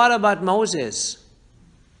 But what about Moses?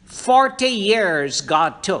 40 years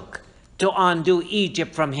God took to undo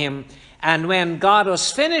Egypt from him. And when God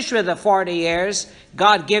was finished with the 40 years,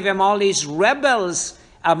 God gave him all these rebels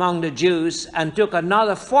among the Jews and took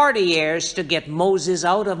another 40 years to get Moses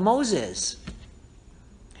out of Moses.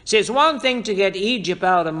 See, it's one thing to get Egypt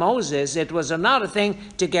out of Moses. It was another thing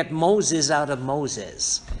to get Moses out of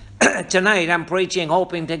Moses. Tonight I'm preaching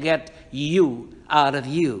hoping to get you out of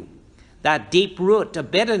you. That deep root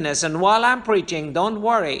of bitterness. And while I'm preaching, don't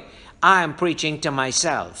worry, I'm preaching to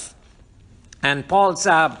myself. And Paul's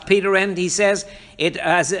Peter end, he says,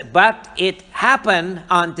 but it happened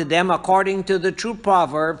unto them according to the true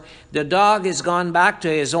proverb, the dog has gone back to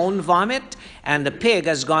his own vomit, and the pig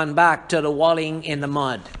has gone back to the walling in the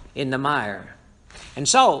mud, in the mire. And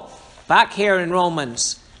so, back here in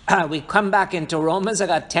Romans, we come back into Romans. I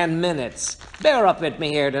got 10 minutes. Bear up with me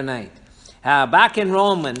here tonight. Back in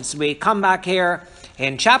Romans, we come back here.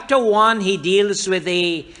 In chapter 1, he deals with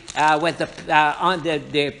the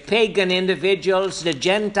pagan individuals, the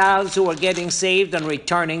Gentiles who are getting saved and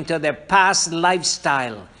returning to their past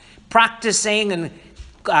lifestyle, practicing and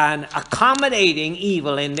accommodating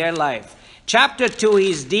evil in their life. Chapter 2,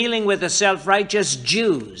 he's dealing with the self-righteous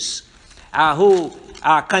Jews who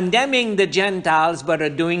are condemning the Gentiles but are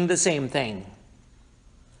doing the same thing.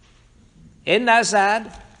 Isn't that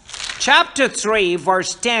sad? Chapter 3,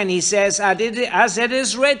 verse 10, he says, as it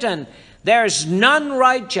is written, there's none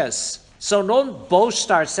righteous. So don't boast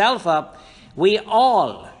ourselves up.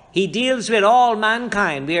 He deals with all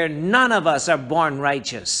mankind. None of us are born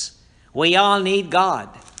righteous. We all need God.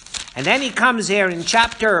 And then he comes here in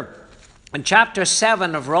chapter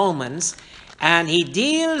 7 of Romans, and he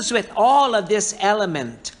deals with all of this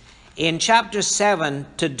element in chapter 7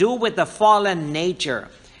 to do with the fallen nature.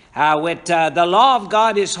 The law of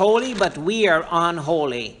God is holy, but we are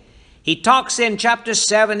unholy. He talks in chapter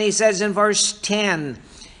 7, he says in verse 10,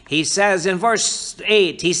 he says in verse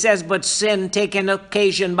 8, he says, but sin taken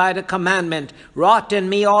occasion by the commandment wrought in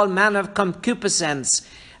me all manner of concupiscence.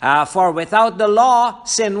 For without the law,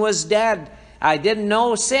 sin was dead. I didn't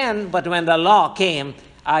know sin, but when the law came,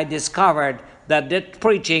 I discovered that the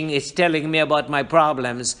preaching is telling me about my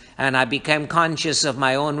problems, and I became conscious of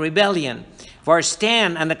my own rebellion. Verse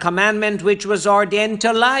 10, and the commandment which was ordained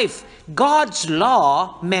to life. God's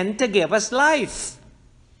law meant to give us life.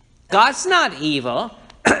 God's not evil.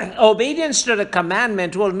 Obedience to the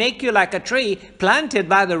commandment will make you like a tree planted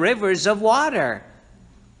by the rivers of water.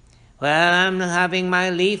 Well, I'm having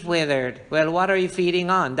my leaf withered. Well, what are you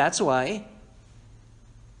feeding on? That's why.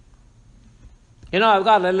 You know, I've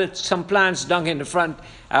got some plants down in the front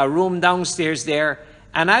room downstairs there,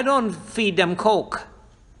 and I don't feed them Coke.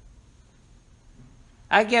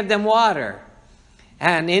 I give them water.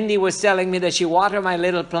 And Indy was telling me that she watered my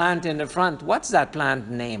little plant in the front. What's that plant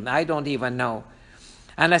name? I don't even know.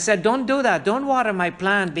 And I said, don't do that. Don't water my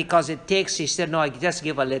plant because it takes. She said, no, I just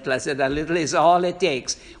give a little. I said, a little is all it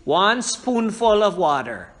takes. 1 spoonful of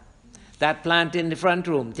water. That plant in the front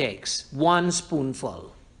room takes 1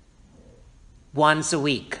 spoonful. Once a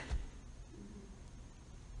week.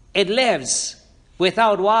 It lives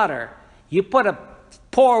without water. You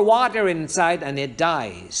pour water inside and it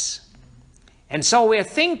dies. And so we're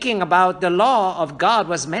thinking about the law of God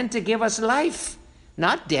was meant to give us life,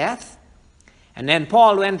 not death. And then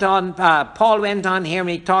Paul went on here and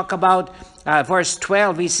he talked about verse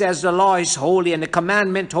 12. He says the law is holy and the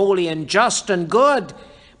commandment holy and just and good,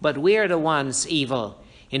 but we're the ones evil.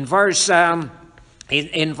 In verse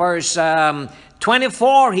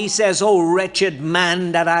 24, he says, "O wretched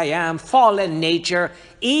man that I am, fallen nature,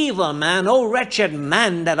 evil man, O wretched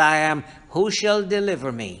man that I am, who shall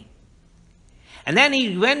deliver me?" And then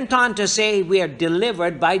he went on to say we are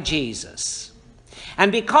delivered by Jesus.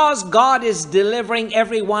 And because God is delivering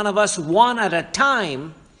every one of us one at a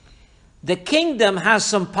time, the kingdom has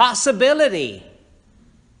some possibility.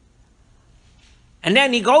 And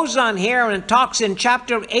then he goes on here and talks in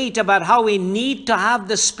chapter 8 about how we need to have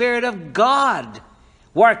the Spirit of God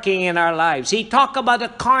working in our lives. He talked about a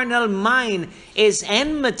carnal mind is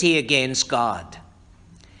enmity against God.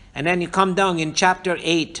 And then you come down in chapter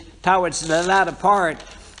 8, towards the latter part,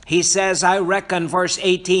 he says, I reckon, verse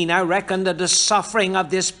 18, I reckon that the suffering of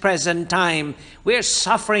this present time, we're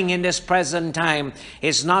suffering in this present time,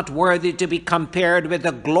 is not worthy to be compared with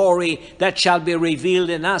the glory that shall be revealed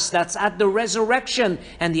in us. That's at the resurrection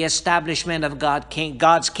and the establishment of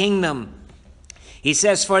God's kingdom. He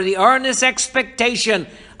says, for the earnest expectation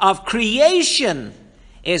of creation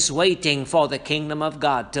is waiting for the kingdom of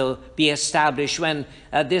God to be established when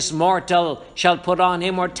this mortal shall put on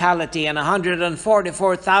immortality and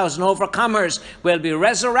 144,000 overcomers will be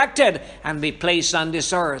resurrected and be placed on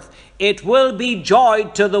this earth. It will be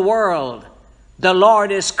joy to the world. The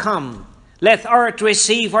Lord is come. Let earth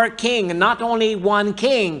receive her king, not only one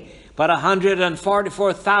king, but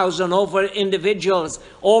 144,000 over individuals,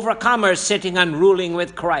 overcomers sitting and ruling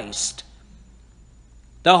with Christ.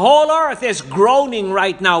 The whole earth is groaning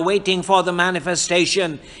right now, waiting for the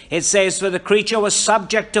manifestation. It says, for the creature was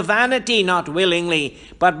subject to vanity, not willingly,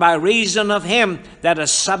 but by reason of him that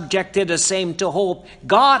has subjected the same to hope.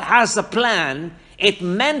 God has a plan. It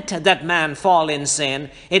meant that man fall in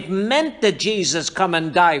sin. It meant that Jesus come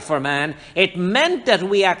and die for man. It meant that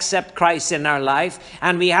we accept Christ in our life,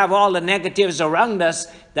 and we have all the negatives around us,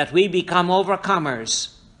 that we become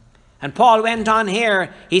overcomers. And Paul went on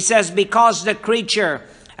here. He says, because the creature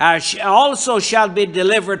also shall be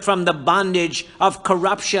delivered from the bondage of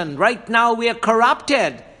corruption. Right now we are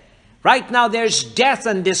corrupted. Right now there's death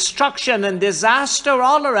and destruction and disaster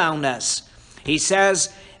all around us. He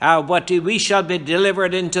says, but we shall be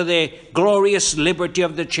delivered into the glorious liberty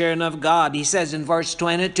of the children of God. He says in verse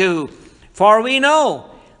 22, for we know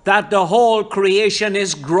that the whole creation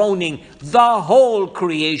is groaning. The whole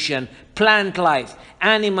creation, plant life,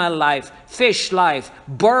 animal life, fish life,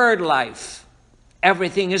 bird life,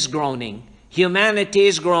 everything is groaning. Humanity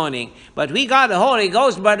is groaning. But we got the Holy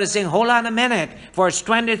Ghost, brother, saying, hold on a minute. Verse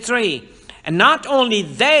 23, and not only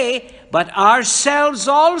they, but ourselves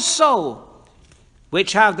also,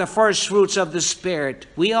 which have the first fruits of the Spirit,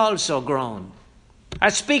 we also groan. I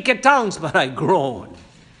speak in tongues, but I groan.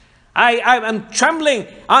 I'm trembling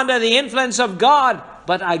under the influence of God,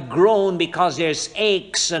 but I groan because there's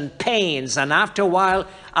aches and pains, and after a while,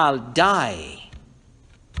 I'll die.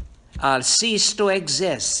 I'll cease to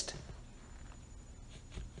exist.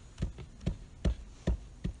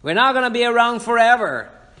 We're not going to be around forever,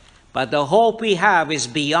 but the hope we have is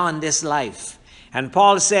beyond this life. And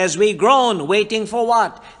Paul says we groan, waiting for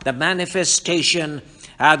what? The manifestation,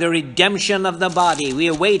 the redemption of the body. We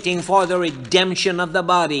are waiting for the redemption of the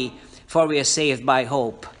body, for we are saved by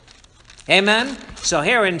hope. Amen? So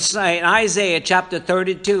here in Isaiah chapter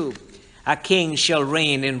 32, a king shall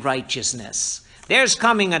reign in righteousness. There's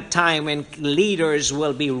coming a time when leaders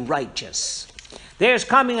will be righteous. There's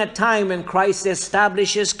coming a time when Christ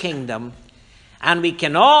establishes kingdom, and we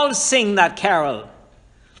can all sing that carol.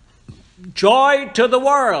 Joy to the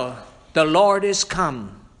world, the Lord is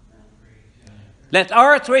come. Let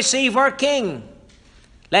earth receive her King.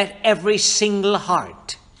 Let every single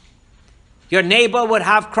heart. Your neighbor would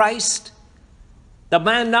have Christ. The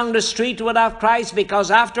man down the street would have Christ,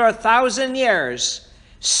 because after 1,000 years,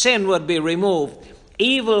 sin would be removed.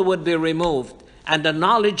 Evil would be removed. And the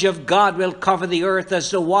knowledge of God will cover the earth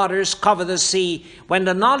as the waters cover the sea. When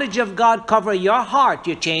the knowledge of God covers your heart,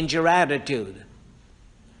 you change your attitude.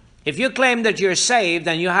 If you claim that you're saved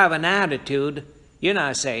and you have an attitude, you're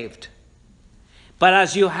not saved. But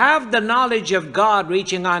as you have the knowledge of God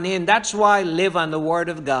reaching on in, that's why live on the Word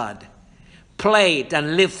of God. Play it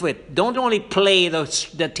and live with it. Don't only play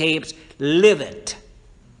the tapes, live it.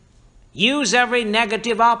 Use every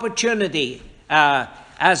negative opportunity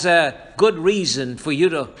as a good reason for you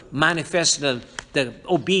to manifest the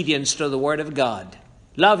obedience to the Word of God.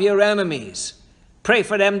 Love your enemies. Pray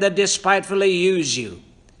for them that despitefully use you.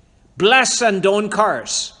 Bless and don't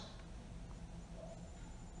curse.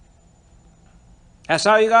 That's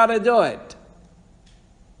how you got to do it.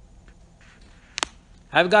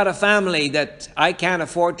 I've got a family that I can't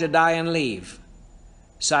afford to die and leave.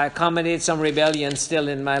 So I accommodate some rebellion still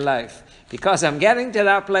in my life. Because I'm getting to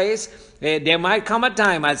that place, there might come a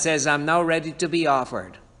time that says I'm now ready to be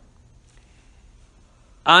offered.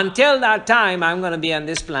 Until that time, I'm going to be on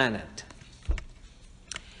this planet.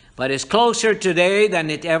 But it's closer today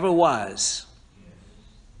than it ever was.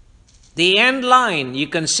 The end line, you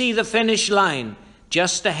can see the finish line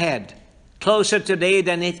just ahead. Closer today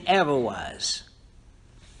than it ever was.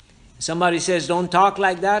 Somebody says, don't talk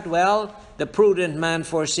like that. Well, the prudent man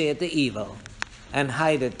foreseeth the evil and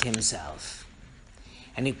hideth himself.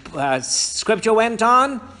 And scripture went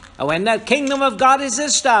on, when the kingdom of God is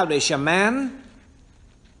established, a man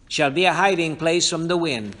shall be a hiding place from the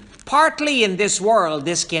wind. Partly in this world,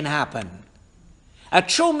 this can happen. A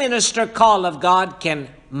true minister call of God can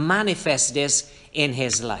manifest this in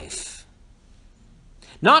his life.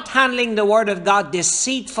 Not handling the word of God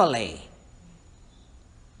deceitfully.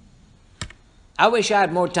 I wish I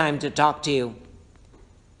had more time to talk to you,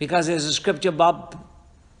 because there's a scripture, Bob,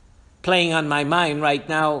 playing on my mind right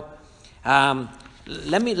now.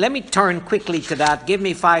 Let me turn quickly to that. Give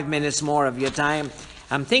me 5 minutes more of your time.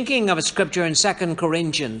 I'm thinking of a scripture in 2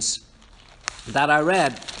 Corinthians that I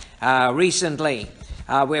read recently,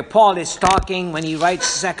 where Paul is talking, when he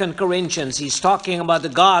writes 2 Corinthians, he's talking about the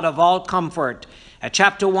God of all comfort.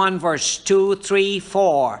 Chapter 1, verse 2, 3,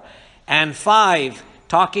 4, and 5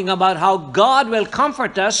 talking about how God will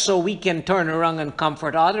comfort us so we can turn around and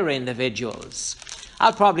comfort other individuals.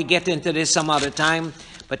 I'll probably get into this some other time.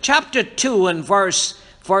 But chapter 2 and verse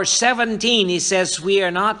 17, he says,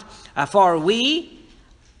 for we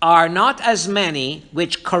are not as many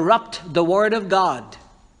which corrupt the word of God.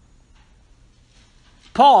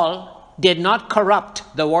 Paul did not corrupt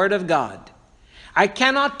the word of God. I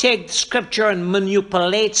cannot take Scripture and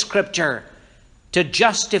manipulate Scripture to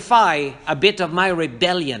justify a bit of my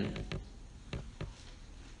rebellion.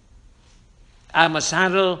 I must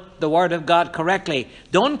handle the word of God correctly.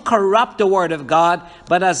 Don't corrupt the word of God,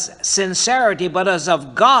 but as sincerity, but as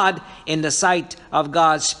of God, in the sight of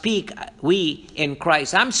God, speak we in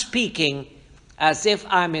Christ. I'm speaking as if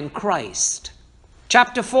I'm in Christ.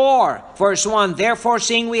 Chapter 4, verse 1, therefore,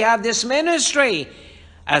 seeing we have this ministry,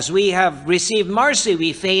 as we have received mercy,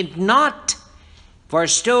 we faint not.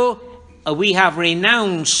 Verse 2, we have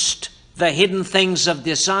renounced the hidden things of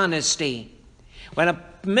dishonesty. When a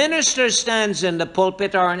minister stands in the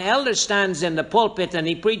pulpit, or an elder stands in the pulpit, and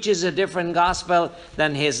he preaches a different gospel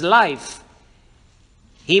than his life,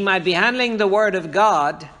 he might be handling the word of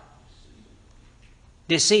God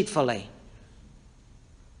deceitfully.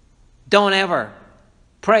 Don't ever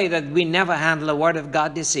pray that we never handle the word of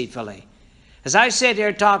God deceitfully. As I sit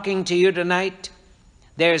here talking to you tonight,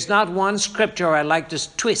 there is not one scripture I like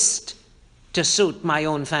to twist to suit my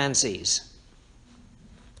own fancies.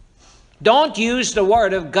 Don't use the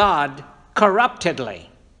word of God corruptedly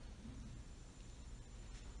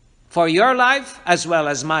for your life as well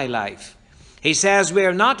as my life. He says we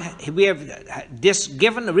have renounced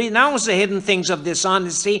the hidden things of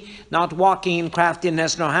dishonesty, not walking in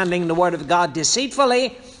craftiness, nor handling the word of God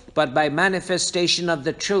deceitfully, but by manifestation of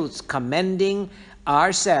the truth, commending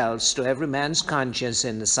ourselves to every man's conscience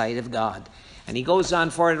in the sight of God. And he goes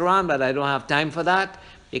on further on, but I don't have time for that,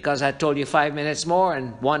 because I told you 5 minutes more,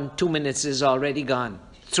 and 2 minutes is already gone.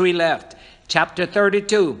 3 left. Chapter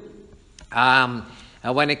 32.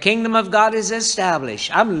 When the kingdom of God is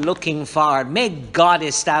established, I'm looking forward. May God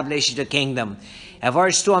establish the kingdom.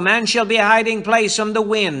 Verse 2, a man shall be a hiding place from the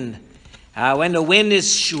wind. When the wind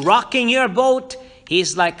is rocking your boat,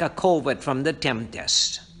 he's like a covert from the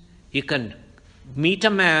tempest. You can meet a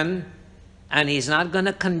man, and he's not going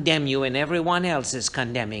to condemn you, and everyone else is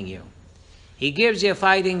condemning you. He gives you a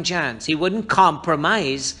fighting chance. He wouldn't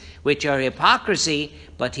compromise with your hypocrisy,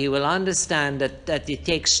 but he will understand that it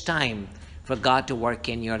takes time for God to work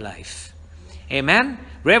in your life. Amen?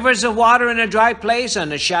 Rivers of water in a dry place,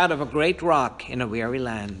 and the shadow of a great rock in a weary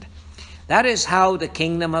land. That is how the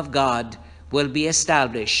kingdom of God will be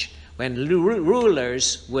established, when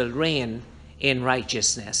rulers will reign in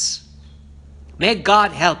righteousness. May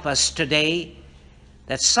God help us today,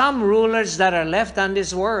 that some rulers that are left in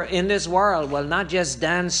this world will not just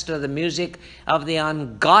dance to the music of the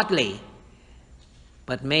ungodly,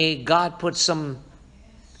 but may God put some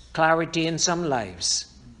clarity in some lives.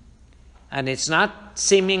 And it's not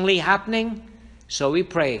seemingly happening, so we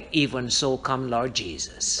pray, even so come Lord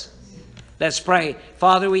Jesus. Let's pray.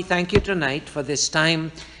 Father, we thank you tonight for this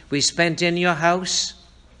time we spent in your house.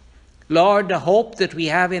 Lord, the hope that we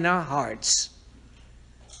have in our hearts,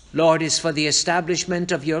 Lord, is for the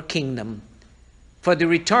establishment of your kingdom, for the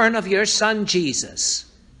return of your Son Jesus,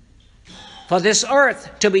 for this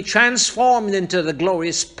earth to be transformed into the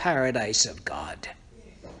glorious paradise of God.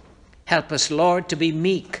 Help us, Lord, to be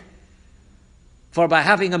meek, for by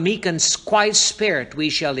having a meek and quiet spirit, we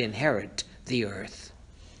shall inherit the earth.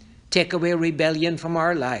 Take away rebellion from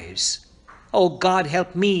our lives. Oh God,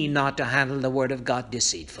 help me not to handle the word of God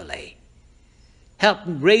deceitfully. Help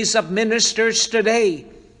raise up ministers today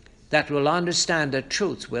that will understand that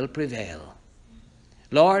truth will prevail.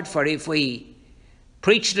 Lord, for if we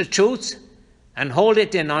preach the truth and hold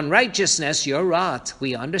it in unrighteousness, your wrath,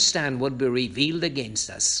 we understand, would be revealed against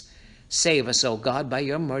us. Save us, O God, by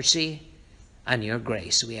your mercy and your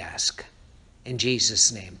grace, we ask. In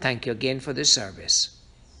Jesus' name, thank you again for this service.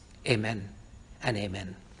 Amen and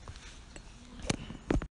amen.